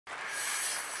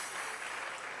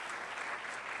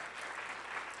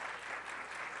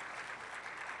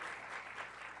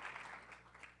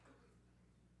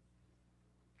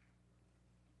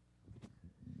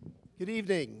Good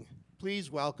evening. Please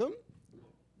welcome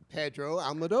Pedro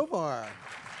Almodovar.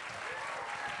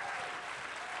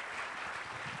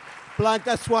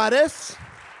 Blanca Suarez,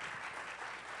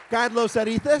 Carlos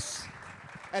Areces,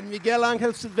 and Miguel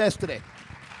Angel Silvestre.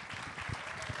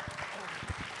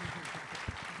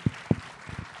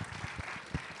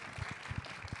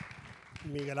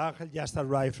 Miguel Angel just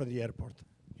arrived from the airport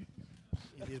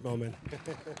in this moment.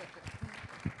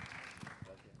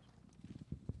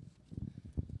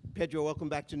 Pedro, welcome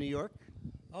back to New York.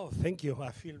 Oh, thank you. I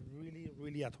feel really,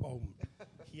 really at home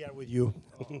here with you.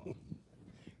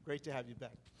 Great to have you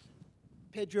back.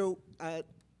 Pedro,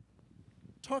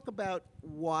 talk about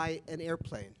why an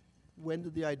airplane. When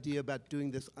did the idea about doing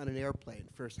this on an airplane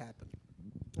first happen?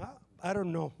 I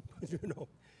don't know.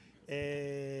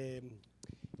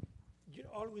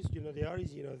 Always,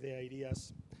 the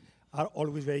ideas are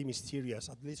always very mysterious,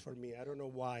 at least for me. I don't know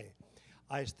why.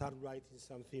 I start writing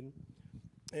something.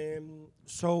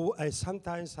 So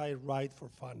sometimes I write for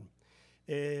fun.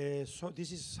 So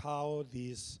this is how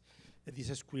this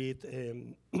script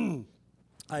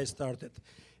I started.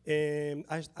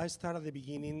 I started at the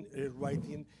beginning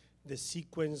writing the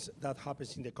sequence that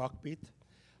happens in the cockpit.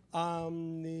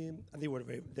 They were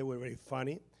very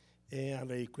funny and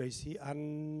very crazy.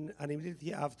 And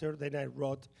immediately after, then I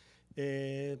wrote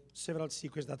several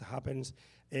sequences that happens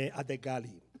at the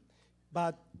galley.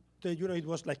 But it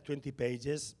was like 20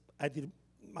 pages.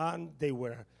 And they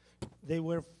were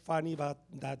funny, but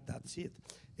that's it.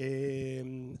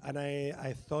 And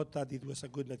I thought that it was a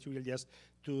good material just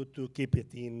to keep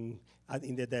it in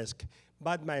the desk.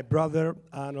 But my brother,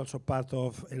 and also part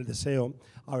of El Deseo,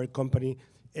 our company,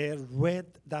 read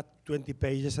that 20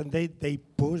 pages, and they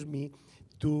pushed me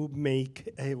to make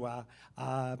a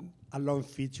long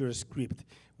feature script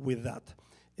with that.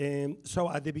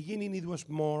 So at the beginning, it was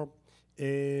more,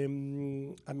 the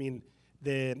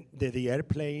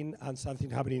airplane and something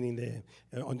happening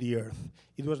on the earth.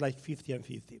 It was like 50 and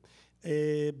 50.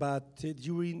 But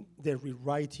during the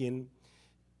rewriting,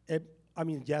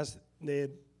 just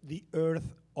the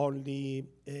earth only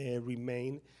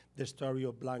remained the story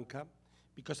of Blanca,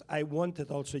 because I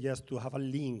wanted also just to have a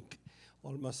link,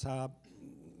 almost a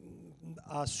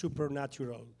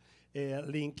supernatural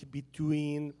link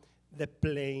between the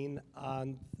plane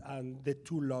and the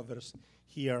two lovers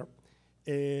here.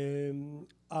 When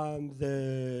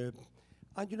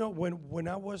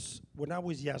I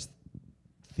was just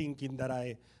thinking that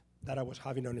I was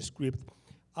having on a script,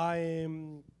 I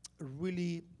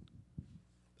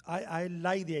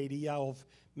like the idea of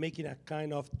making a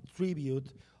kind of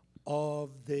tribute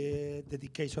of the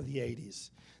decades of the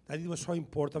 80s. That it was so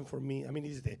important for me.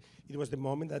 It was the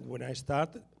moment that when I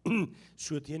started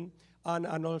shooting,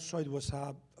 and also it was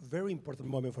a very important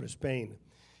moment for Spain.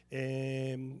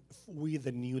 With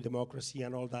the new democracy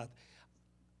and all that,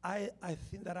 I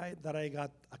think that I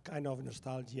got a kind of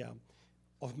nostalgia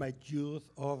of my youth,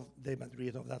 of the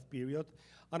Madrid of that period,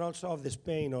 and also of the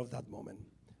Spain of that moment.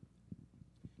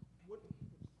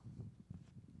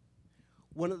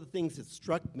 One of the things that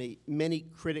struck me, many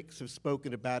critics have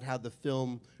spoken about how the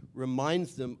film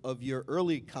reminds them of your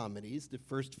early comedies, the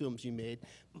first films you made,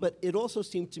 but it also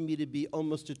seemed to me to be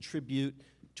almost a tribute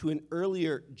to an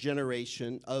earlier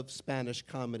generation of Spanish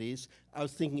comedies. I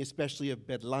was thinking especially of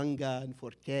Berlanga and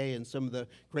Forqué and some of the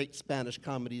great Spanish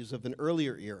comedies of an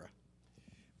earlier era.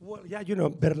 Well, yeah,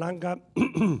 Berlanga,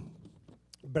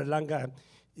 Berlanga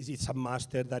it's a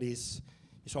master that is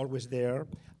always there.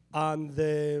 And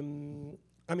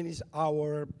it's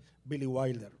our Billy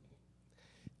Wilder.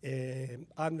 And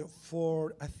I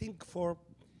think for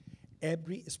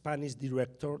every Spanish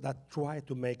director that tried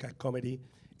to make a comedy,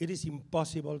 it is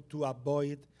impossible to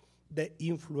avoid the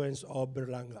influence of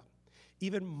Berlanga,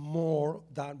 even more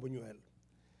than Buñuel.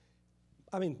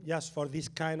 Just for this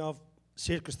kind of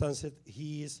circumstances,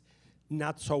 he is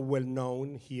not so well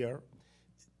known here,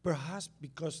 perhaps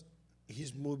because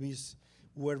his movies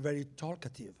were very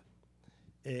talkative.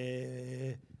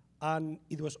 And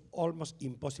it was almost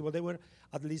impossible. There were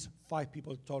at least 5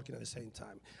 people talking at the same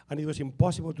time. And it was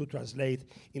impossible to translate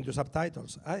into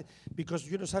subtitles. Because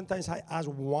sometimes I ask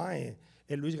why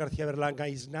Luis García Berlanga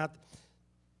is not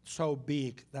so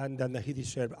big than he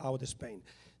deserved out of Spain.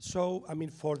 So,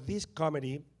 for this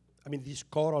comedy, this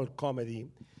choral comedy,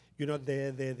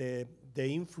 the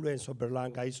influence of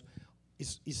Berlanga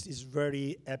is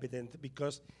very evident,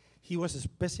 because he was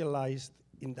specialized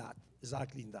in that,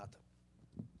 exactly in that.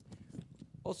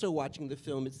 Also watching the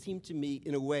film, it seemed to me,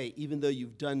 in a way, even though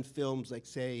you've done films like,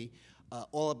 say,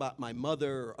 All About My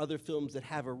Mother, or other films that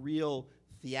have a real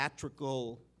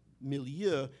theatrical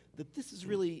milieu, that this is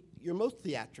really your most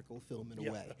theatrical film in a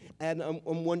Yeah. way. And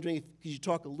I'm wondering if could you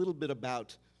talk a little bit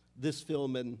about this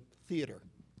film and theater?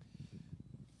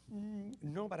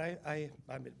 No, but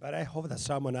but I hope that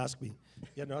someone asks me,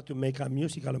 to make a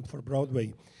musical for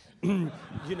Broadway. The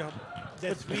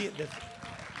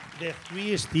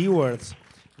three stewards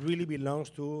really belongs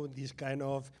to this kind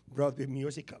of Broadway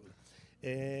musical.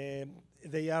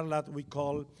 They are what we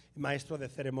call maestro de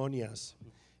ceremonias.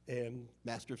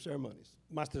 Master of Ceremonies.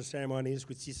 Master of ceremonies,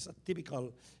 which is a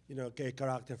typical,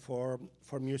 character for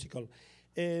musical.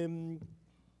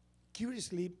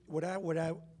 Curiously,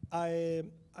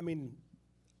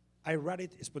 I write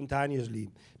it spontaneously,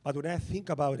 but when I think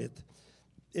about it,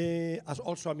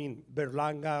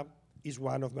 Berlanga is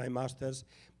one of my masters,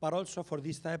 but also for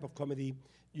this type of comedy,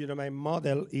 my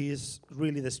model is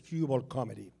really the screwball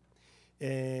comedy,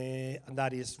 and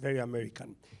that is very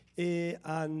American.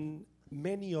 And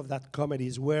many of that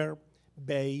comedies were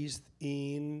based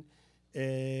in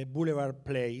boulevard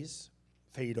plays,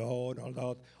 Feydeau,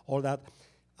 all that.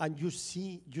 And you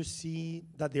see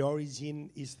that the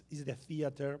origin is the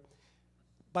theater,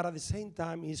 but at the same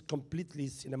time is completely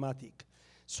cinematic.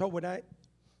 So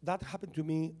that happened to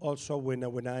me also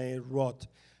when I wrote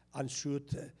and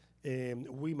shoot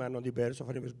Women on the Verge of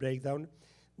a Nervous Breakdown,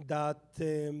 that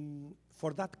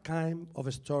for that kind of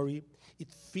a story, it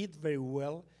fit very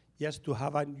well just to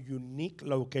have a unique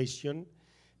location.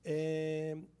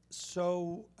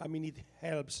 So it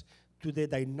helps to the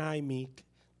dynamics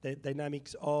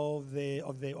of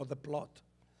the plot.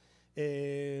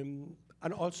 And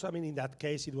also, in that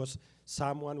case, it was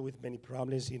someone with many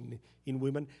problems in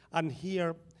women. And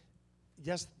here,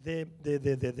 just the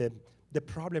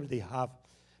problem they have,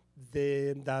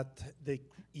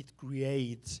 it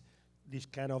creates this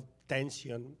kind of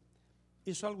tension.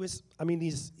 It's always,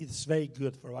 it's very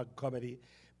good for a comedy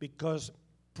because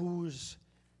push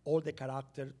all the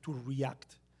character to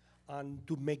react and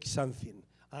to make something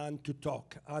and to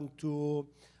talk and to,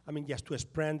 just to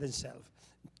express themselves,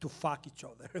 to fuck each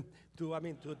other,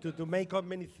 to make up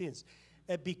many things.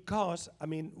 Because,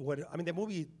 the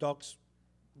movie talks,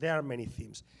 there are many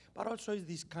themes, but also is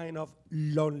this kind of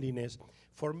loneliness.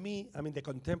 For me, the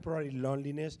contemporary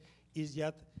loneliness is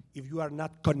that if you are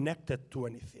not connected to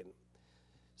anything.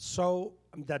 So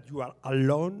that you are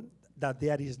alone, that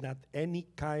there is not any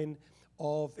kind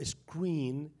of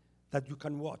screen that you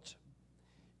can watch.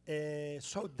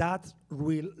 So that's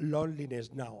real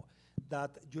loneliness now,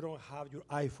 that you don't have your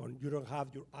iPhone, you don't have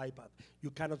your iPad,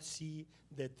 you cannot see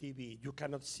the TV, you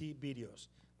cannot see videos.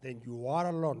 Then you are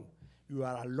alone. You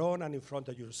are alone and in front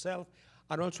of yourself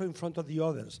and also in front of the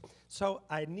others. So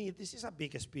this is a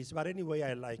big speech, but anyway,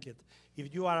 I like it.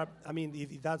 If you are,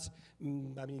 if that's,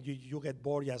 you get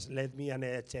bored, just let me and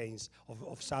a change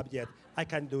of subject. I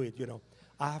can do it,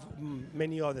 I have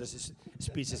many other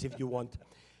speeches if you want.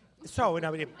 So,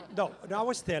 I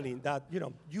was telling that,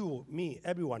 you, me,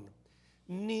 everyone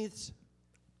needs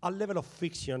a level of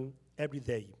fiction every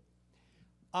day.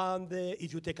 And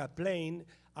if you take a plane,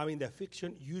 the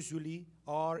fiction usually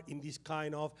are in this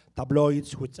kind of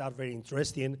tabloids, which are very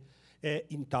interesting,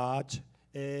 In Touch,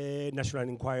 National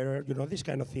Enquirer, these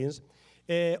kind of things,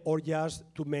 or just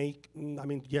to make,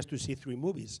 just to see 3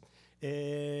 movies.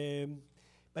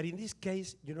 But in this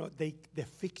case, the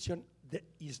fiction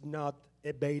is not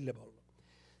available.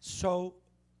 So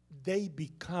they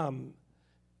became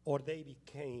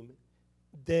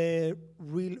the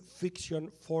real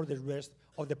fiction for the rest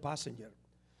of the passenger.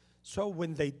 So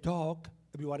when they talk,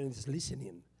 everyone is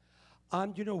listening.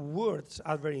 And words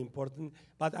are very important,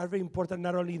 but are very important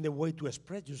not only in the way to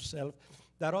express yourself,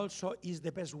 that also is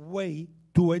the best way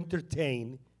to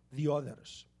entertain the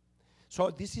others. So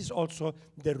this is also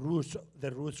the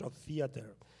roots of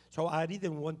theater. So I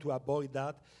didn't want to avoid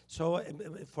that. So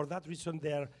for that reason,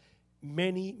 there are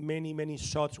many, many, many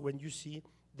shots when you see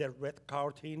the red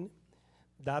curtain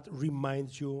that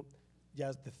reminds you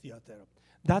just the theater.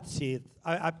 That's it.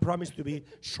 I promise to be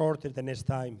shorter the next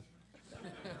time.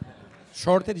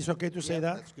 Shorter, is okay to say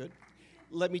that? That's good.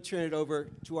 Let me turn it over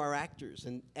to our actors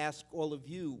and ask all of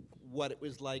you what it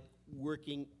was like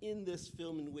working in this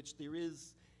film in which there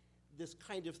is this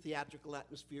kind of theatrical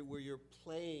atmosphere where you're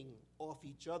playing off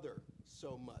each other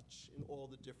so much in all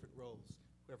the different roles.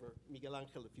 Whoever, Miguel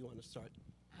Angel, if you want to start.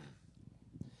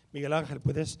 Miguel Angel,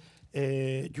 puedes,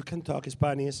 you can talk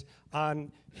Spanish,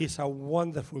 and he's a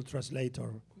wonderful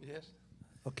translator. Yes.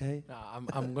 Okay? No,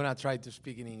 I'm going to try to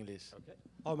speak in English. Okay.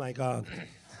 Oh, my God.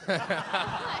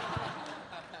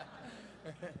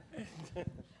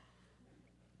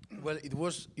 Well, it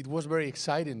was very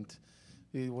exciting.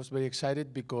 It was very exciting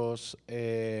because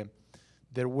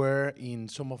there were, in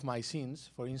some of my scenes,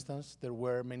 for instance, there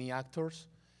were many actors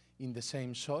in the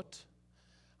same shot,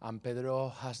 and Pedro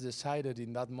has decided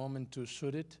in that moment to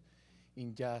shoot it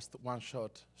in just one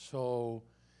shot. So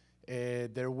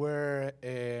there were,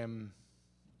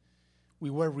 we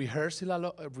were rehearsing a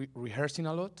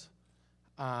lot,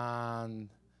 and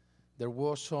there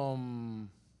was some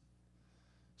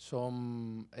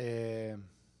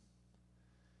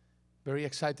very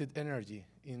excited energy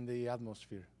in the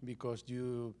atmosphere, because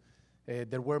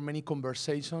there were many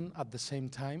conversations at the same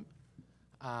time,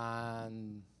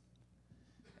 and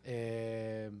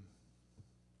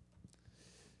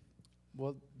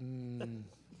well,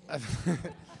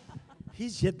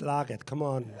 He's jet lagged, come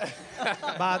on.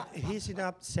 But he's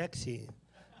enough sexy.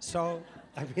 So,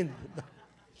 I mean,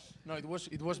 no, it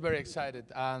was very excited,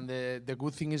 and the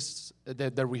good thing is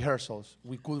the rehearsals.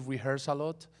 We could rehearse a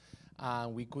lot,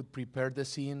 and we could prepare the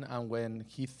scene. And when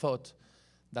he thought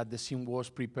that the scene was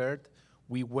prepared,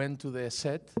 we went to the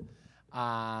set,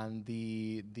 and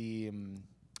the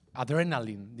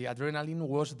adrenaline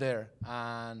was there,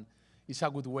 and it's a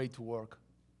good way to work.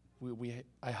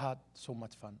 I had so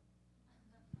much fun.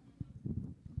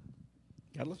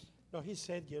 Carlos? no, he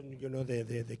said, you know,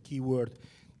 the key word.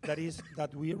 That is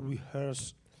that we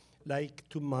rehearse like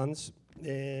 2 months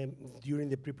during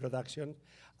the pre-production,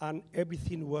 and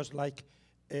everything was like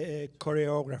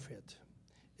choreographed.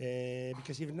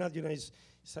 Because if not, you know, it's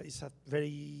a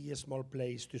very small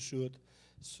place to shoot.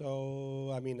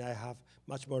 So, I mean, I have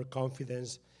much more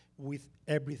confidence with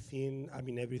everything,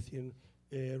 everything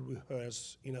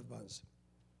rehearsed in advance.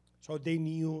 So they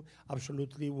knew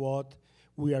absolutely what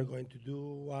we are going to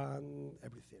do and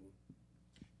everything.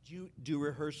 Do you do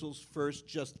rehearsals first,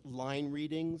 just line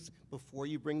readings, before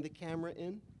you bring the camera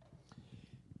in?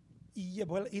 Yeah,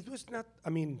 well, it was not,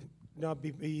 we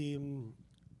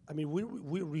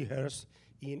rehearse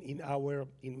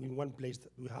in one place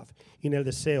that we have in El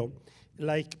Deseo,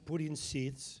 like putting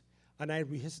seats, and I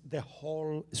rehearsed the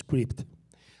whole script.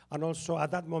 And also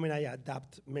at that moment I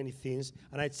adapt many things,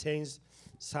 and I changed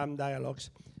some dialogues.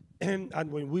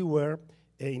 And when we were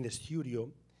in the studio,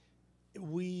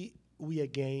 we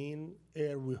again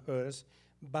rehearsed,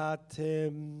 but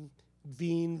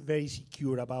being very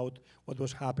secure about what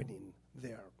was happening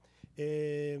there.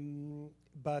 You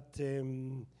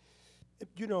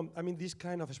know, this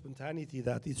kind of spontaneity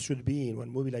that it should be in one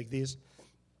movie like this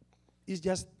is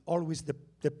just always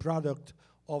the product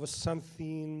of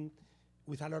something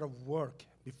with a lot of work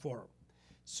before.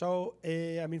 So,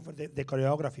 for the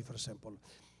choreography, for example,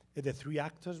 the 3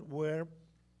 actors were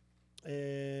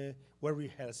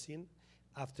rehearsing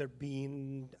after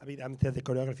being, the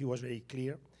choreography was very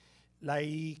clear,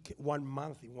 like 1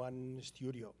 month in one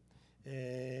studio.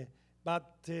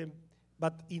 But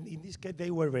in this case,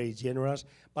 they were very generous.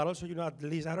 But also, you know, at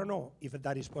least, I don't know if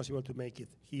that is possible to make it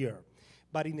here.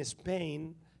 But in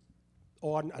Spain,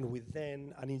 and with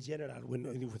them, and in general,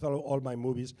 with all my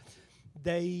movies,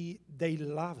 they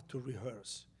love to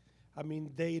rehearse.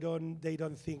 They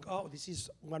don't think, oh, this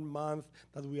is 1 month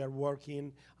that we are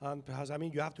working, and perhaps,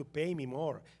 you have to pay me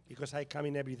more because I come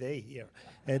in every day here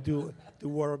to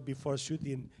work before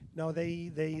shooting. No,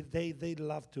 they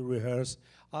love to rehearse,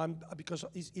 and because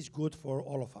it's good for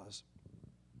all of us.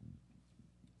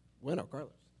 Bueno,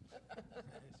 Carlos.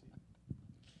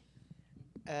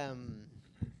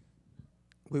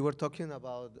 We were talking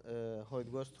about how it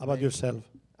was to About make yourself.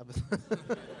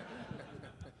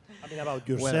 About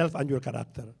yourself and your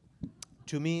character.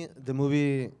 To me, the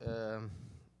movie,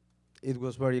 it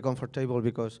was very comfortable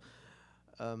because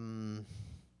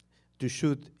to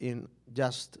shoot in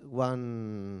just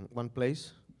one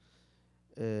place,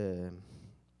 you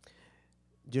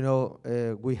know,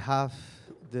 we have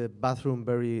the bathroom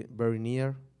very, very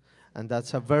near, and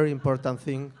that's a very important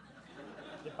thing.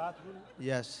 The bathroom?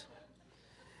 Yes.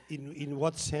 In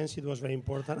what sense it was very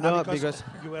important? No, because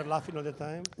you were laughing all the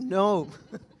time? No.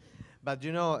 But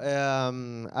you know,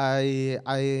 I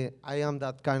am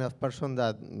that kind of person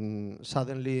that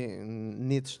suddenly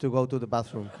needs to go to the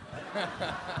bathroom.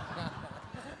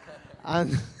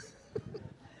 And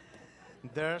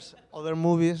there's other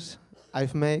movies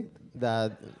I've made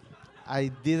that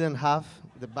I didn't have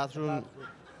the bathroom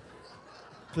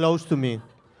close to me.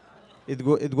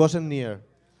 It wasn't near.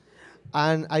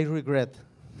 And I regret.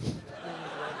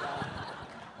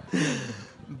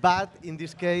 But in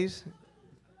this case,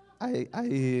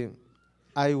 I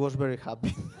was very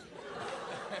happy.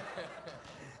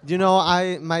 You know,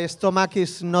 my stomach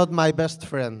is not my best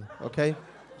friend, okay?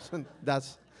 So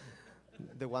that's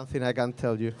the one thing I can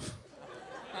tell you.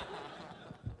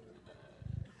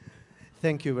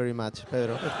 Thank you very much,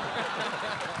 Pedro.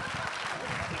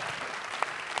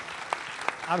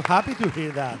 I'm happy to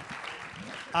hear that.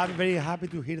 I'm very happy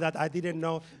to hear that. I didn't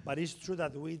know, but it's true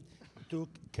that we took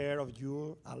care of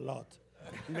you a lot.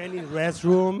 Many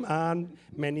restroom and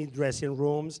many dressing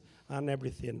rooms and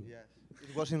everything. Yes.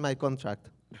 It was in my contract.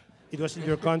 It was in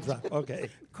your contract, okay.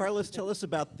 Carlos, tell us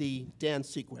about the dance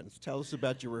sequence. Tell us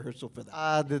about your rehearsal for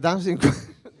that. The dancing,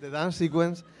 the dance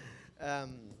sequence.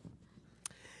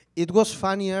 It was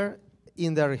funnier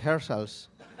in the rehearsals,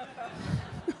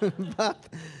 but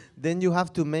then you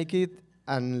have to make it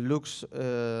and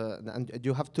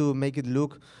you have to make it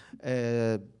look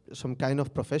some kind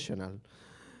of professional,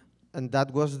 and that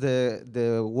was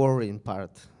the worrying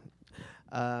part.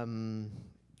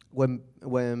 When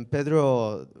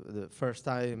Pedro the first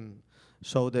time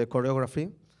saw the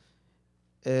choreography,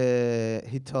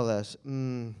 he told us,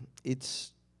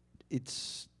 it's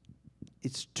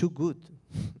too good.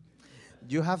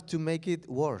 You have to make it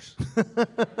worse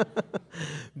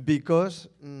because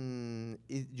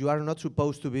you are not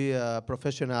supposed to be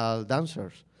professional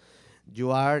dancers.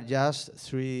 You are just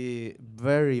three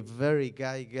very, very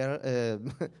girl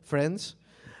friends.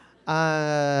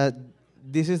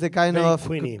 This is the kind Very of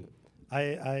Queenie.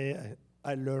 I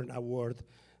learned a word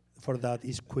for that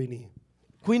is Queenie.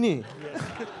 Queenie. Yes.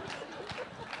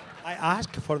 I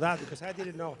asked for that because I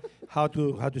didn't know how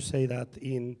to say that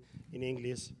in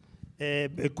English.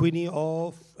 Queenie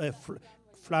of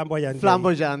flamboyant.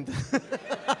 Flamboyant.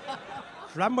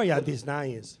 Flamboyant is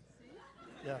nice.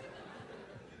 Yeah.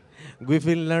 We've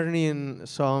been learning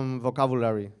some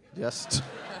vocabulary just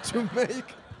to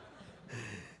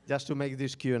make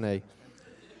this Q&A.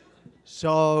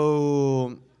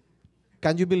 So,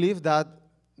 can you believe that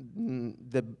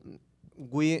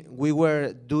we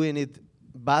were doing it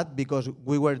bad because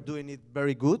we were doing it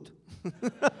very good?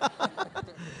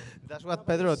 That's what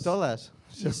Pedro told us.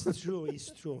 It's true,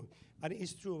 it's true. And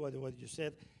it's true what you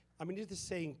said. I mean, it's the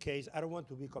same case. I don't want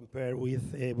to be compared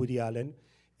with Woody Allen.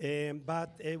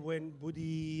 But when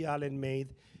Woody Allen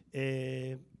made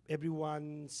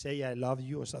Everyone Say I Love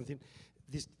You or something,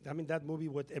 that movie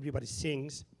what everybody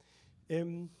sings,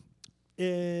 it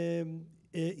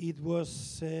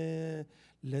was,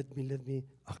 let me,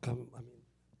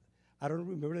 I don't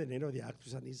remember the name of the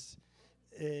actress, and it's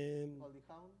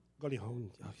Goldie Hawn.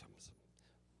 Oh,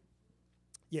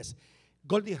 yes,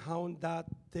 Goldie Hawn that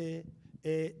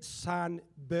sang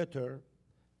better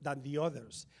than the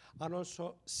others, and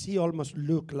also she almost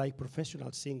looked like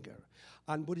professional singer.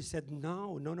 And Woody said,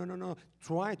 no,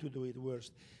 try to do it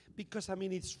worse, because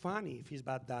it's funny if it's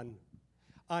bad done.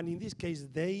 And in this case,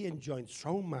 they enjoyed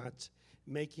so much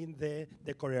making the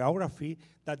choreography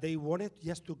that they wanted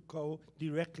just to go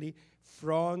directly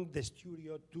from the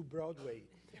studio to Broadway.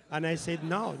 And I said,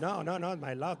 no,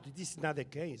 my love, this is not the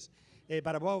case.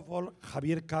 But above all,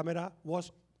 Javier Camera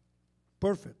was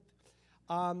perfect.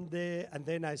 And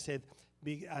then I said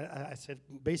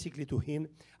basically to him,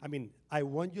 I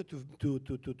want you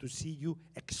to see you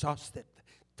exhausted,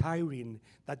 tiring,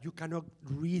 that you cannot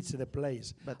reach the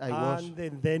place. But I was.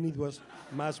 And then it was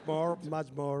much more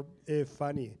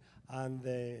funny.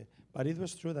 But it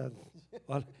was true that,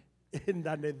 well, and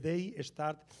then they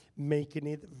start making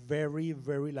it very,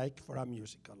 very like for a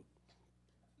musical.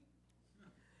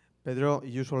 Pedro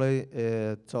usually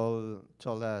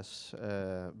told us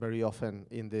very often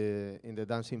in the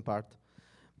dancing part,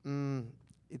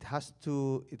 it has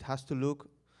to look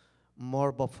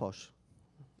more Bob Fosse,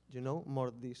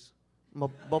 more this,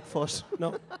 Bob Fosse.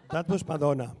 No, that was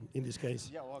Madonna in this case.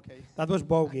 Yeah, okay. That was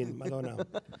voguing, Madonna.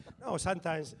 No,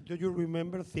 sometimes, do you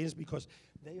remember things? Because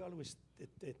they always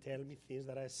tell me things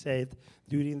that I said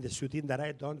during the shooting that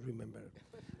I don't remember.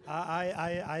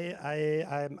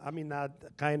 I'm in a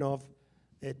kind of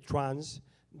trance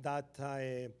that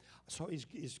so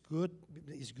it's good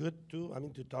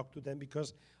to talk to them,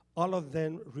 because all of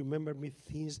them remember me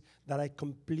things that I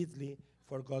completely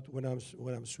forgot when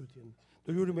I'm shooting.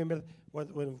 Do you remember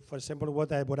when, for example,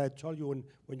 what I told you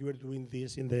when you were doing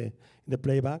this in the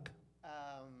playback?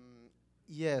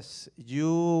 Yes,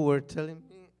 you were telling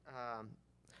me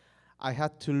I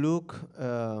had to look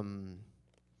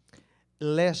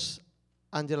less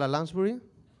Angela Lansbury.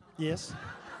 Yes.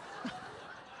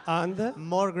 And?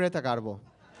 More Greta Garbo.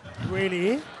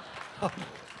 Really?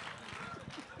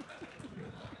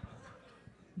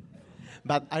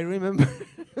 But I remember.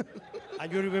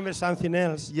 And you remember something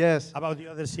else? Yes. About the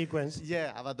other sequence?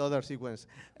 Yeah, about the other sequence.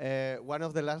 One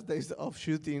of the last days of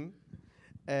shooting,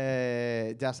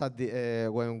 just at the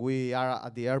when we are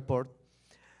at the airport,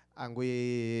 and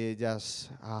we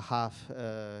just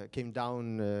came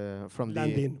down from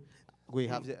landing. We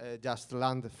have just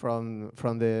landed from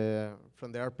the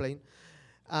airplane,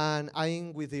 and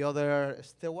I'm with the other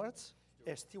stewards.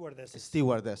 Stewardesses.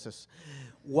 Stewardesses.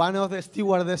 One of the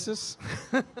stewardesses.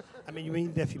 I mean, you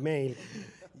mean the female?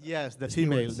 Yes, the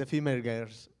Stewards. female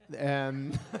girls.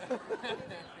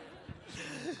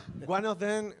 One of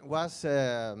them was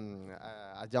a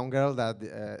young girl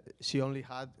that she only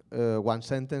had one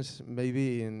sentence,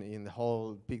 maybe in the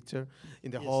whole picture,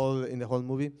 in the whole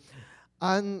movie,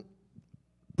 and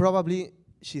probably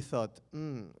she thought,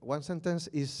 one sentence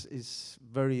is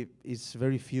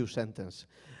very few sentence.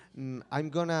 I'm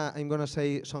gonna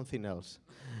say something else.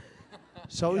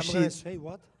 So I'm she gonna say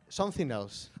what? something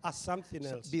else. Something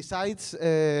else. Besides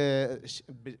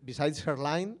besides her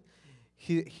line,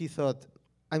 he thought,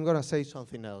 I'm gonna say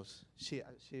something else. She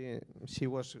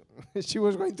was she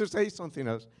was going to say something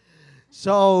else.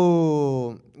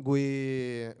 So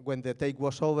when the take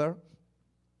was over,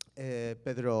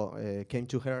 Pedro came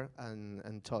to her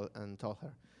and told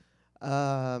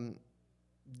her,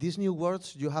 these new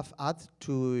words you have added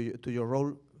to your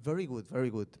role, very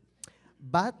good,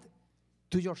 but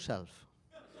to yourself.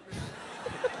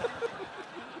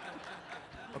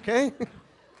 Okay?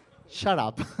 Shut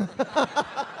up.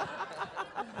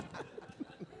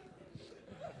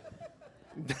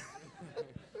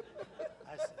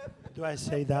 Do I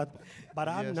say that? But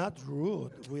I'm Yes. not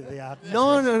rude with the actors.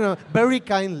 No. Very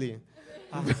kindly.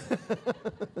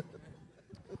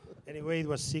 Anyway, it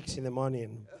was 6 in the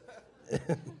morning.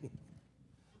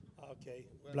 Okay,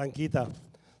 Blanquita,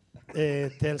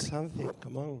 tell something.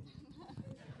 Come on.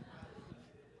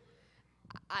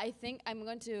 I think I'm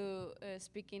going to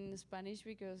speak in Spanish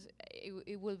because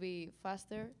it will be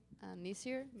faster and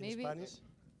easier, maybe. In Spanish?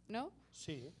 No?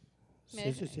 Sí. Me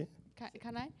Sí, deja- sí, sí.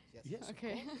 Can I? Yes.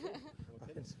 Okay.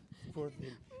 Poor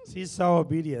thing. She's so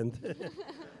obedient.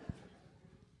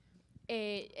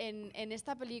 En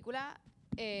esta película,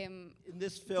 In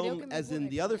this Creo film, que me as in ocurre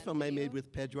the con other el film I made anterior,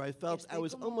 with Pedro, I felt I estoy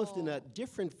was almost in a como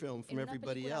different film from en una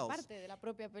everybody película else. aparte de la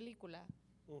propia película.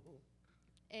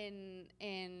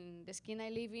 En The Skin I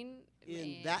Live In,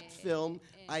 In that film,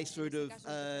 I sort en of este caso,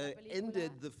 empecé la película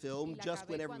ended the film y la just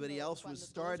when acabé everybody cuando- else was cuando todos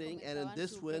starting, and in comenzaban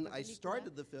this su one, propia I película,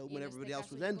 started the film y when en everybody este else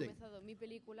caso was yo he ending. comenzado mi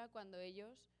película cuando ellos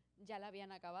ya la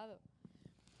habían acabado.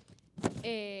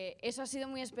 Eso ha sido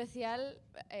muy especial.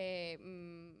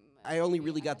 I only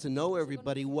really got to know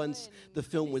everybody once the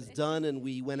film was done and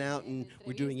we went out and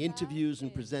were doing interviews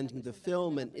and presenting the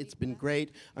film, and it's been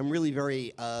great. I'm really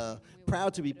very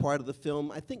proud to be part of the film.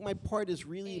 I think my part is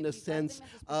really, in a sense,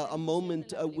 a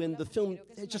moment when the film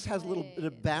it just has a little bit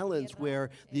of balance where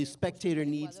the spectator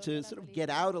needs to sort of get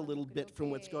out a little bit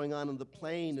from what's going on the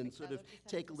plane and sort of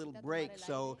take a little break.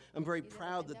 So I'm very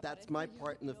proud that that's my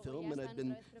part in the film, and I've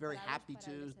been very happy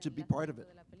to be part of it.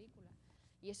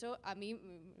 Y eso a mí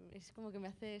es como que me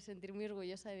hace sentir muy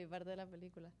orgullosa de mi parte de la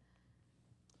película.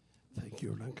 Thank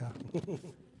you, Blanca.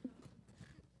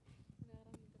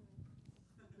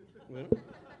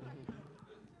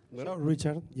 So,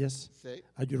 Richard, yes. Say,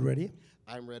 Are you ready?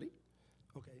 I'm ready.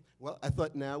 Okay. Well, I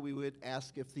thought now we would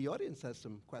ask if the audience has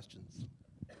some questions.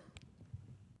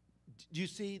 Do you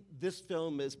see this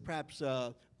film as perhaps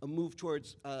a move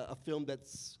towards a film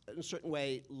that's in a certain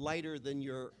way lighter than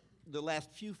the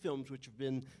last few films, which have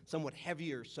been somewhat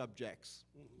heavier subjects?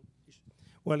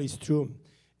 Well, it's true.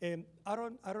 I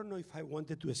don't know if I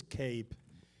wanted to escape,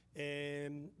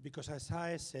 because as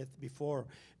I said before,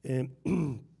 I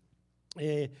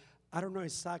don't know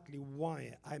exactly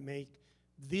why I make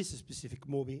this specific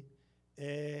movie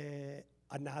and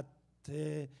not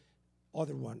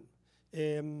other one.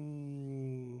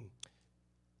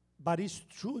 But it's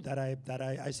true that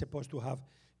I supposed to have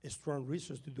strong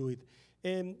reasons to do it.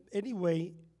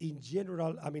 Anyway, in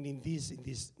general, I mean, in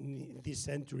this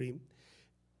century,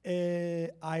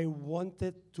 I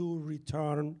wanted to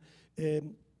return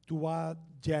to a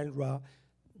genre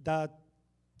that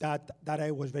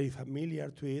I was very familiar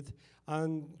to it,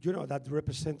 and that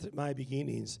represented my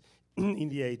beginnings in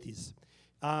the 80s.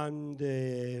 And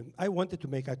I wanted to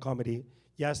make a comedy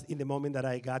just in the moment that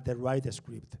I got the right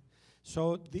script.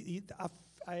 So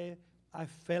I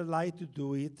felt like to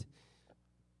do it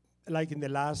like in the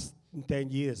last 10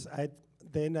 years.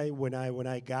 When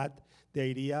I got the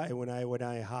idea and when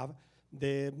I have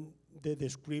the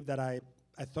script that I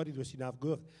thought it was enough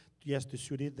good just to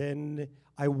shoot it, then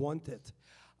I wanted.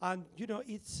 And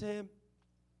it's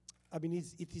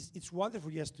it's wonderful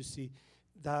just to see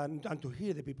that and to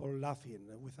hear the people laughing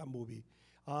with a movie,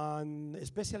 and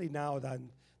especially now that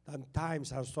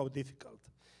times are so difficult.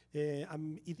 It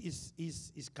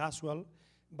is casual,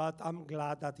 but I'm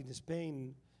glad that in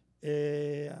Spain,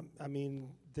 the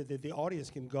audience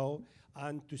can go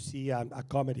and to see a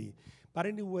comedy. But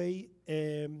anyway,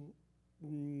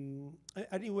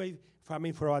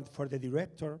 for the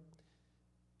director,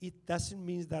 it doesn't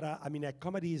mean that, I mean, a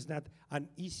comedy is not an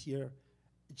easier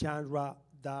genre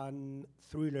than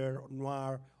thriller,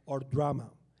 noir, or drama.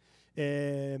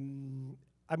 I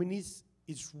mean,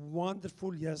 it's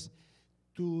wonderful, yes,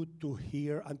 to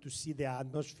hear and to see the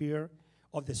atmosphere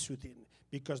of the shooting,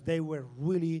 because they were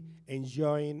really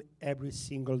enjoying every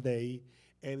single day,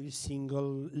 every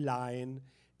single line,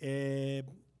 the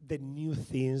new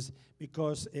things,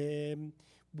 because I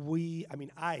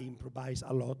improvised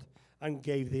a lot and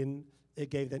gave them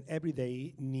every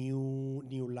day new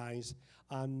lines,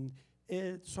 and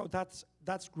so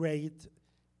that's great,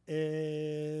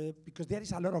 because there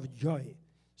is a lot of joy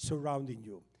surrounding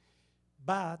you.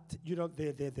 But you know,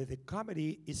 the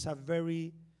comedy is a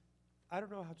very, I don't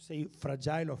know how to say,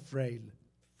 fragile or frail.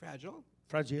 Fragile?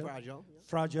 Fragile. Fragile. Yeah.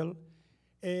 Fragile.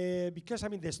 Because I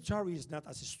mean, the story is not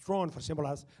as strong, for example,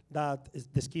 as that is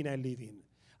the skin I live in.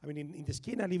 I mean, in the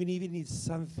skin I live in, even if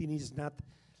something is not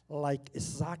like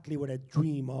exactly what I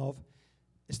dream of,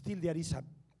 still there is a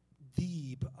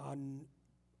deep and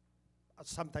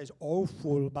sometimes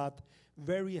awful but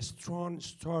very strong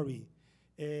story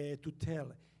to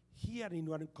tell. Here in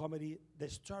one comedy, the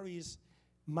story is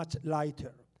much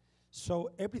lighter. So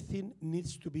everything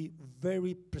needs to be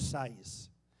very precise,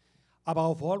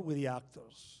 above all with the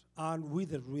actors and with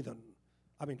the rhythm.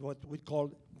 I mean, what we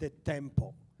call the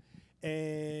tempo.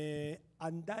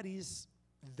 And that is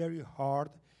very hard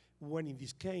when in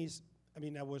this case, I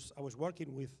mean, I was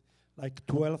working with like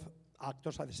 12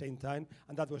 actors at the same time,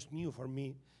 and that was new for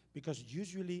me, because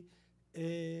usually,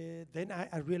 then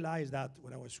I realized that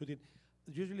when I was shooting,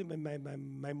 usually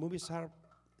my movies are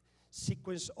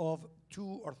sequence of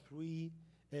 2 or 3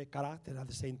 characters at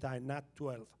the same time, not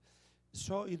 12.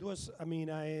 So it was, I mean,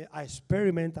 I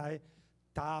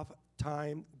tough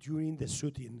time during the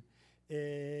shooting,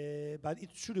 but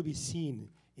it should be seen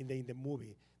in the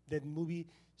movie. That movie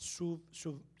should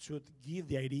give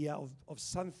the idea of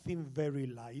something very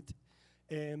light,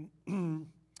 and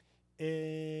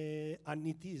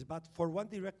it is. But for one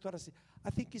director, I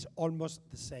think it's almost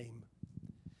the same.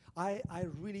 I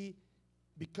really,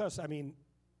 because I mean,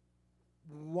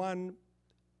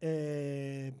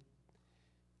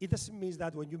 it doesn't mean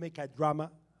that when you make a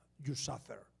drama, you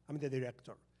suffer. I'm the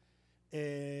director.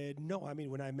 No, I mean,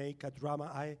 when I make a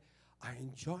drama, I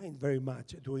enjoy very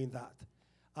much doing that.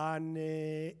 And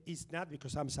it's not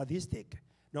because I'm sadistic.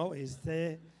 No, it's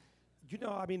you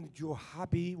know, I mean, you're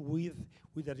happy with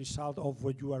the result of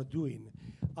what you are doing.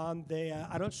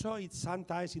 And also,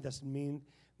 sometimes it doesn't mean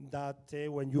that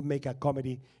when you make a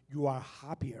comedy, you are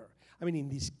happier. I mean, in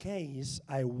this case,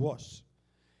 I was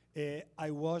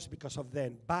because of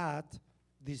them. But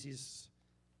this is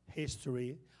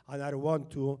history, and I don't want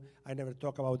to, I never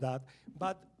talk about that.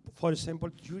 But, for example,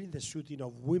 during the shooting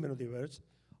of Women of the Verge,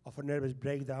 of a nervous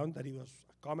breakdown, that it was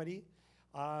a comedy,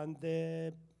 and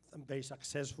very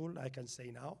successful, I can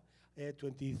say now,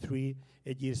 23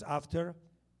 years after,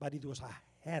 but it was a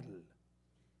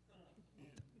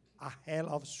hell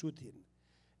of shooting.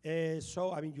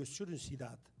 So, I mean, you shouldn't see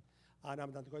that, and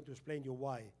I'm not going to explain you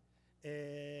why.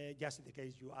 Just in the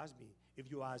case you ask me. If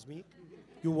you ask me,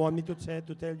 you want me to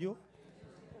tell you?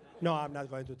 No, I'm not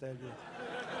going to tell you.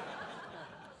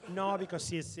 No,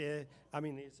 because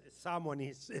someone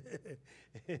is.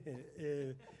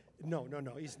 No,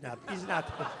 it's not. It's not.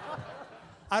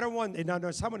 I don't want.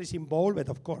 No, someone is involved, but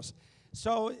of course.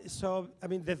 So I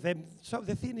mean, the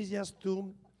thing is just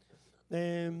to.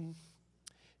 I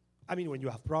mean, when you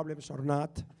have problems or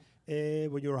not,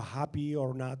 when you're happy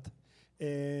or not.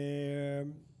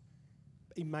 In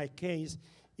my case,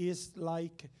 is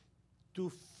like to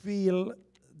feel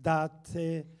that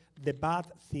the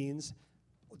bad things,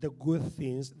 the good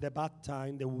things, the bad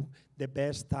time, the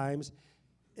best times,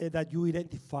 that you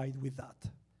identified with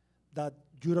that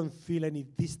you don't feel any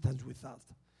distance with that.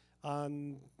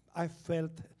 And I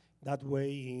felt that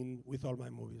way with all my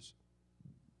movies.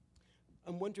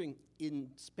 I'm wondering,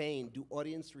 in Spain, do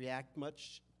audience react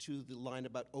much to the line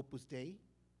about Opus Dei?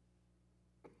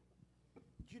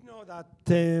 You know that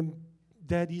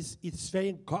it's very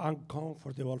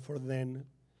uncomfortable for them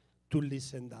to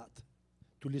listen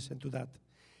to that,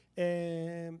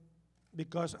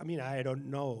 because I mean, I don't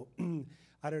know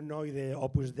if the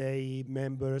Opus Dei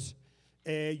members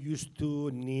used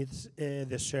to need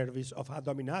the service of a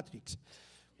dominatrix.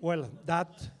 Well,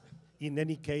 that in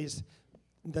any case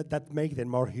that makes them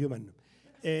more human,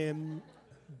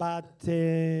 but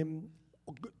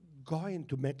going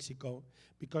to Mexico.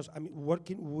 Because I'm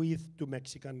working with 2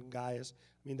 Mexican guys,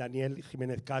 I mean, Daniel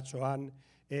Jimenez Cacho and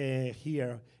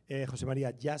here, Jose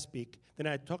Maria Jaspic. Then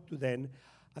I talked to them,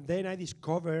 And then I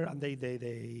discovered, and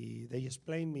they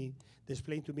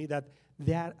explained to me that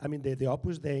the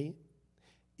Opus Dei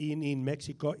in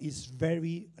Mexico is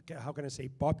very, how can I say,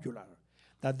 popular.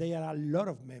 That there are a lot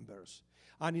of members.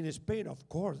 And in Spain, of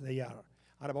course, they are.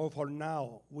 And above all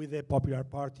now, with the Popular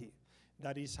Party,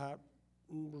 that is a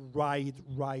right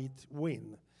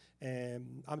wing.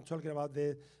 I'm talking about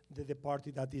the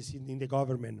party that is in the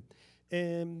government.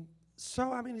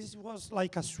 So, I mean, it was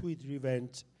like a sweet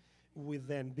revenge with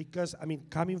them, because, I mean,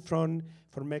 coming from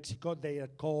Mexico, they are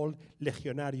called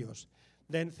legionarios.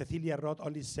 Then Cecilia Roth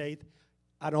only said,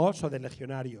 and also the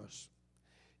legionarios.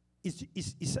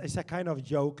 It's a kind of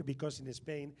joke, because in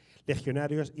Spain,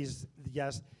 legionarios is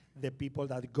just the people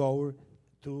that go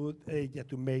to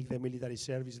make the military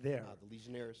service there. The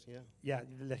legionnaires, yeah. Yeah,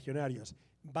 the legionarios.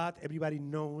 But everybody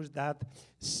knows that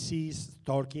she's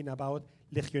talking about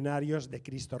Legionarios de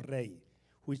Cristo Rey,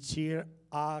 which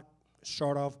are a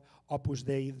sort of Opus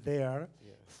Dei there,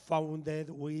 founded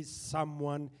with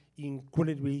someone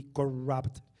incredibly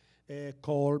corrupt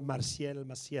called Marcial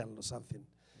Maciel or something.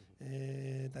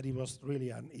 That it was really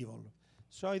an evil.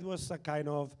 So it was a kind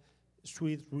of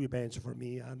sweet revenge for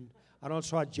me, and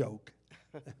also a joke.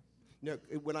 No,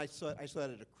 when I saw it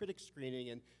at a critic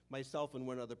screening, and myself and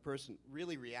one other person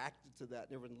really reacted to that,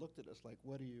 and everyone looked at us like,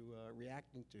 what are you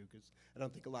reacting to? Because I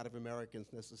don't think a lot of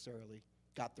Americans necessarily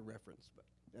got the reference. But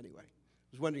anyway,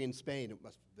 I was wondering, in Spain, it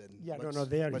must have been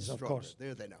there much is, of stronger. course.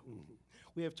 There they know. Mm-hmm.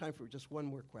 We have time for just one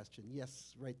more question.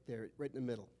 Yes, right there, right in the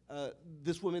middle.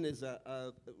 This woman is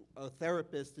a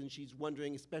therapist, and she's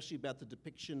wondering especially about the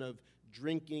depiction of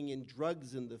drinking and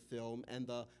drugs in the film and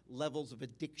the levels of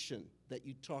addiction that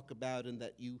you talk about and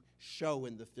that you show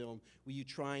in the film. Were you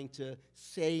trying to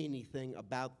say anything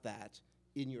about that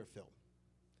in your film?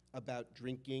 About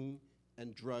drinking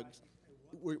and drugs?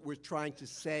 We're trying to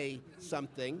say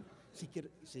something. Si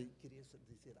querías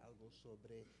decir algo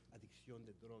sobre adicción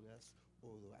de drogas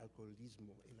o de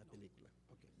alcoholismo en la película.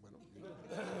 Okay, bueno.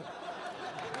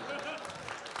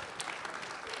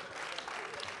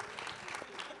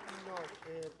 No,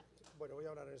 bueno, voy a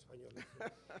hablar en español.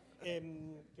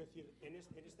 Quiero decir, en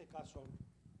este caso,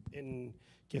 quiero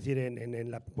decir,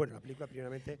 en la película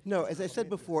primeramente. No, as I said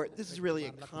before, this is really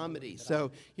a comedy,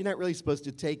 so you're not really supposed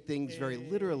to take things very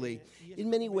literally. In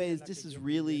many ways, this is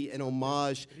really an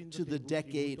homage to the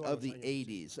decade of the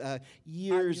 80s,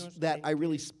 years that I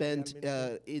really spent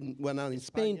not in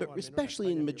Spain, but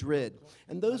especially in Madrid.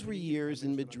 And those were years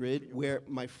in Madrid where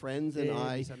my friends and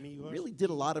I really did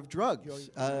a lot of drugs.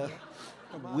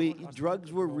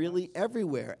 Drugs were really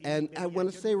everywhere. And I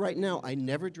want to say right now, I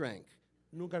never drank.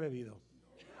 Nunca he bebido.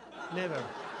 Never.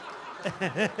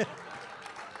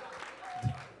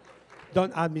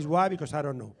 Don't ask me why, because I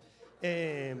don't know.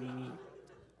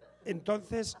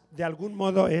 Entonces, de algún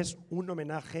modo es un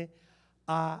homenaje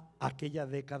a aquella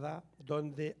década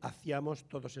donde hacíamos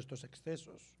todos estos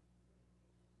excesos.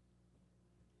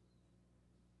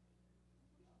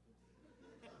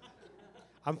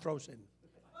 I'm frozen.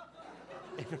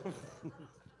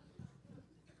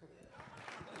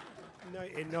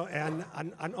 No,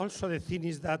 and also the thing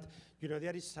is that, you know,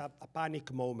 there is a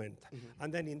panic moment. Mm-hmm.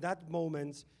 And then in that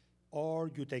moment, or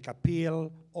you take a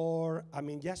pill, or, I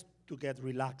mean, just to get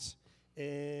relaxed,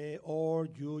 or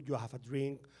you have a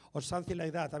drink, or something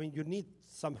like that. I mean, you need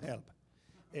some help.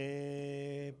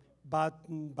 But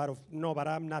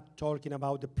I'm not talking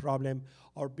about the problem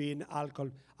of being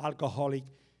alcoholic,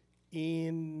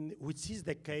 which is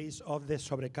the case of the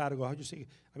sobrecargo. How do you say?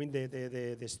 I mean,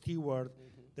 the steward,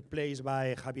 the plays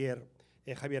by Javier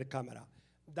Cámara.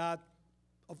 That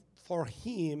for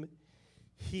him,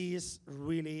 he is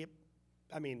really,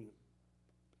 I mean,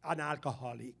 an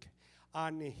alcoholic,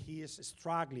 and he is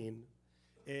struggling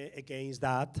against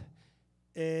that.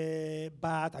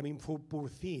 But I mean, for poor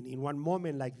thing, in one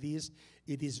moment like this,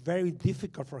 it is very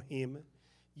difficult for him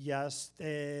just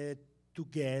to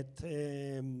get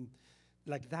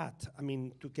like that. I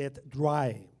mean, to get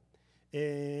dry.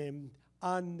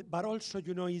 But also,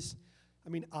 you know,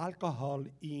 alcohol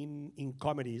in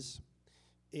comedies.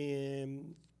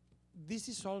 This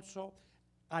is also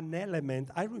an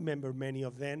element. I remember many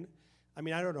of them. I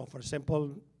mean, I don't know. For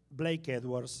example, Blake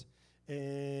Edwards,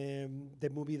 the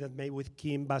movie that made with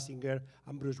Kim Basinger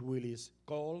and Bruce Willis,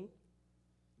 called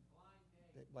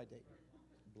Blind Date.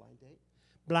 Blind Date?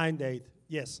 Blind Date,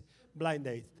 yes, Blind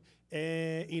Date,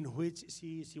 in which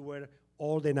she were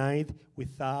all the night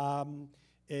with 2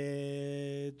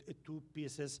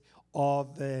 pieces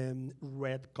of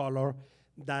red color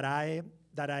that I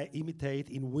imitate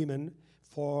in women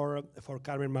for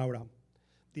Carmen Maura,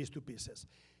 these 2 pieces.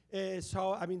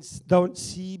 So, I mean,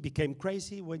 she became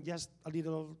crazy when just a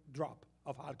little drop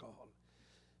of alcohol.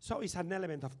 So it's an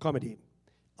element of comedy.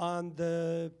 And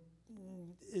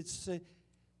it's,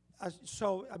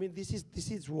 so, I mean, this is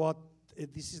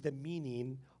the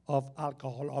meaning of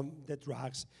alcohol on the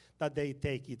drugs that they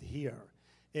take it here.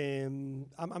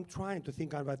 I'm trying to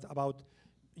think about,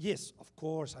 yes, of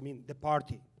course, I mean, the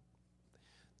party.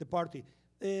 The party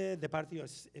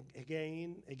was,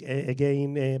 again,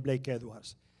 Blake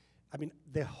Edwards. I mean,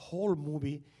 the whole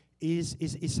movie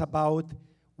is about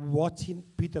watching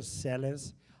Peter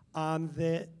Sellers and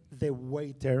the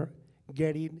waiter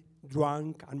getting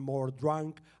drunk and more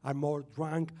drunk and more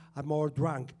drunk and more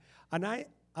drunk. And I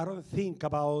don't think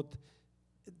about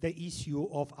the issue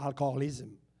of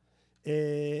alcoholism.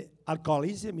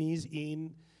 Alcoholism is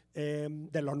in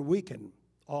The Long Weekend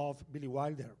of Billy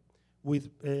Wilder with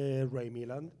Ray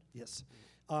Milland, yes.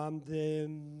 And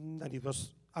it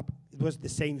was the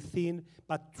same thing,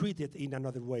 but treated in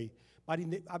another way. But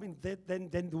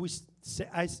then we say,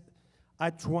 I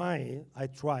try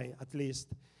at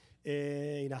least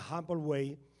in a humble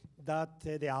way that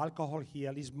the alcohol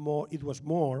here is more. It was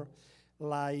more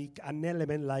like an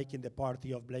element, like in the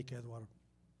party of Blake Edwards.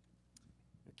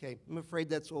 Okay, I'm afraid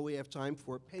that's all we have time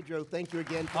for. Pedro, thank you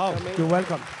again for coming. You're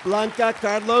welcome. Blanca,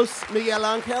 Carlos, Miguel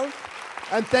Angel,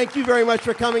 and thank you very much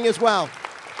for coming as well.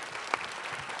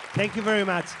 Thank you very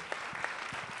much.